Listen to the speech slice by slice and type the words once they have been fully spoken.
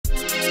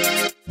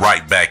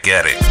Right back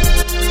at it.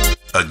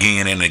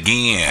 Again and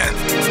again.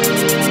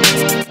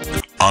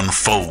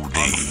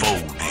 Unfolding.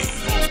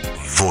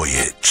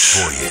 Voyage.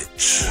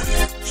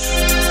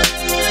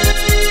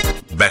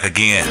 Back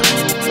again.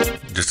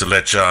 Just to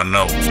let y'all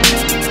know.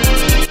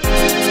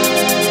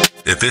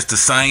 If it's the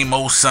same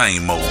old,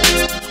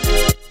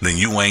 then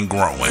you ain't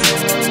growing.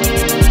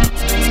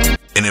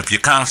 And if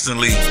you're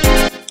constantly,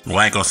 well,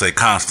 I ain't gonna say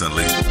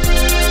constantly,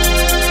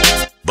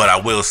 but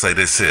I will say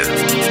this here.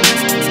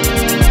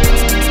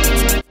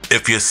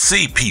 If you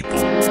see people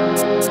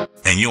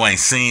and you ain't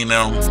seen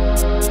them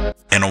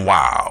in a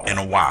while, and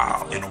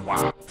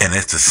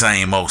it's the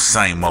same old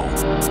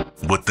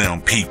with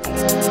them people,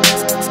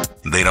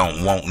 they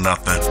don't want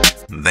nothing,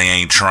 they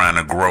ain't trying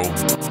to grow,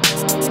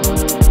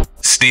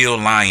 still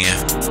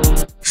lying,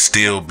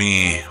 still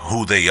being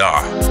who they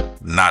are,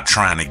 not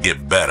trying to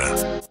get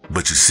better,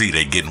 but you see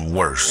they getting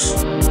worse.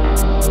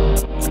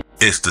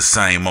 It's the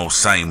same old,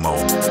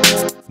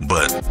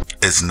 but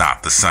it's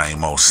not the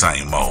same old.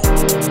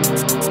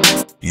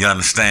 You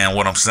understand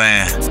what I'm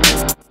saying?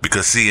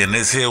 Because see, in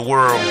this here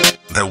world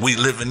that we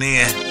living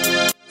in,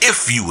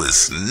 if you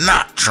is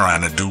not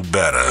trying to do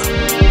better,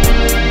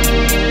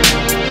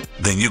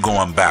 then you're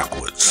going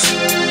backwards.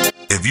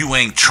 If you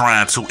ain't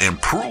trying to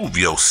improve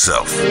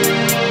yourself,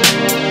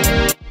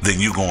 then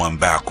you're going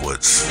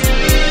backwards.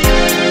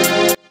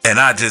 And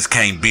I just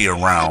can't be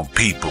around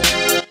people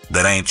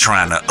that ain't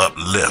trying to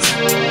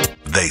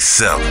uplift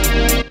theyself.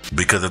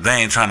 Because if they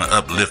ain't trying to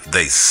uplift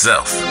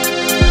theyself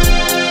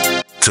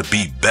to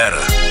be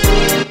better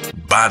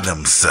by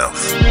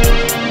themselves,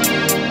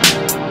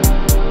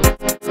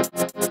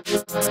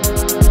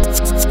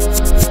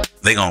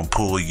 they gonna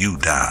pull you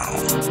down.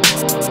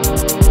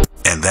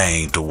 And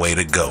they ain't the way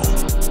to go.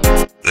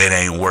 It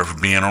ain't worth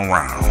being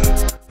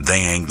around. They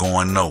ain't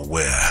going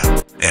nowhere.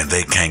 And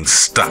they can't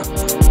stop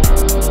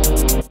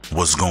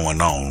what's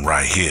going on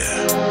right here.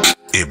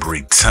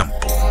 Every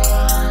temple.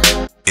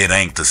 It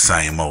ain't the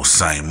same old.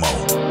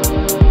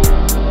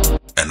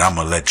 And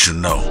I'ma let you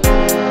know.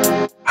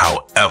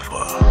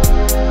 However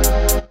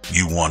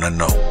you wanna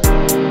know.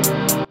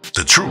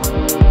 The truth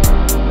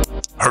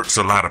hurts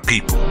a lot of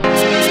people.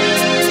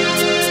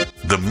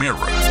 The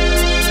mirror.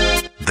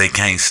 They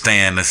can't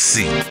stand to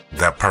see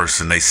that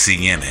person they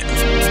see in it.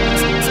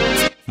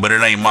 But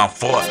it ain't my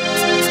fault.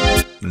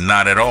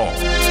 Not at all.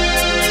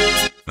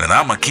 And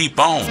I'ma keep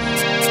on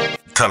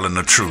telling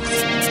the truth.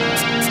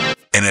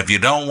 And if you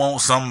don't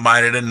want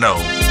somebody to know,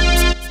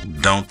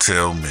 don't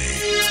tell me.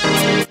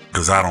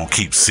 Cause I don't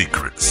keep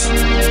secrets.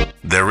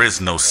 There is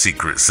no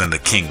secrets in the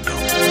kingdom.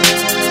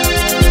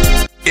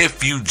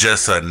 If you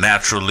just a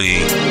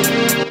naturally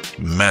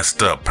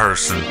messed up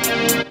person,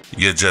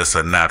 you're just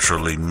a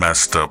naturally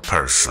messed up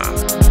person.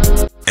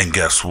 And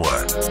guess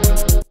what?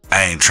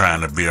 I ain't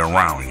trying to be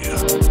around you.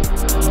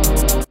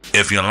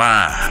 If you're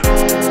lying,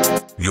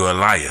 you're a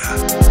liar.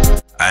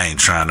 I ain't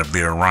trying to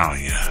be around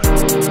you.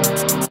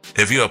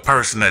 If you're a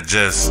person that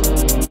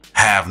just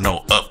have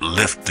no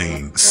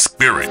uplifting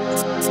spirit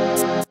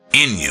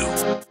in you,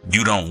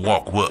 you don't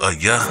walk with a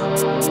ya,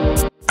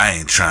 I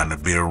ain't trying to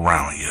be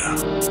around you.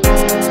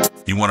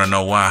 You want to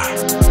know why?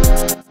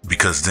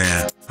 Because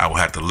then I will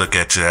have to look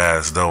at you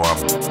as though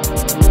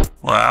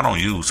I don't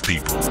use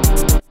people.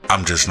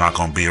 I'm just not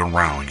going to be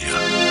around you.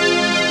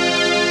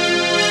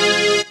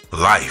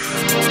 Life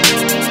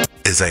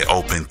is an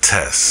open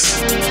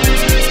test.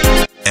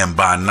 And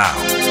by now,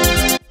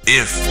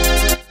 if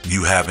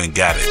you haven't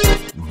got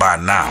it by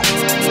now,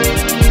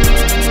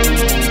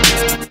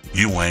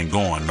 you ain't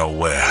going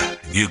nowhere.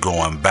 You're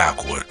going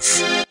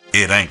backwards.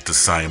 It ain't the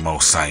same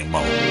old.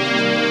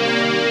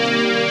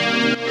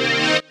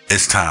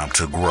 It's time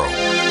to grow.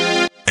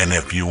 And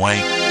if you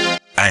ain't,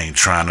 I ain't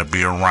trying to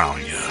be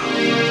around you.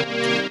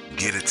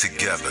 Get it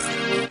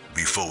together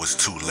before it's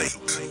too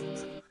late.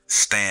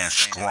 Stand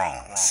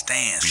strong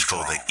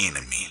before the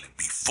enemy.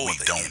 We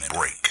don't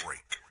break.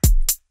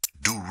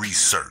 Do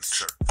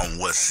research on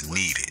what's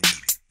needed.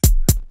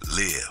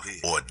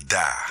 Live or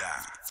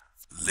die.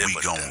 We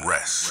gon'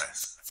 rest.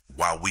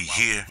 While we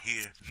here,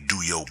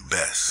 do your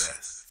best.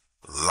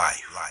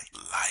 Life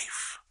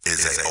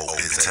is an open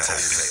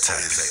test.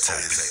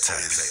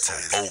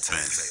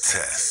 Open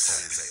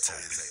test.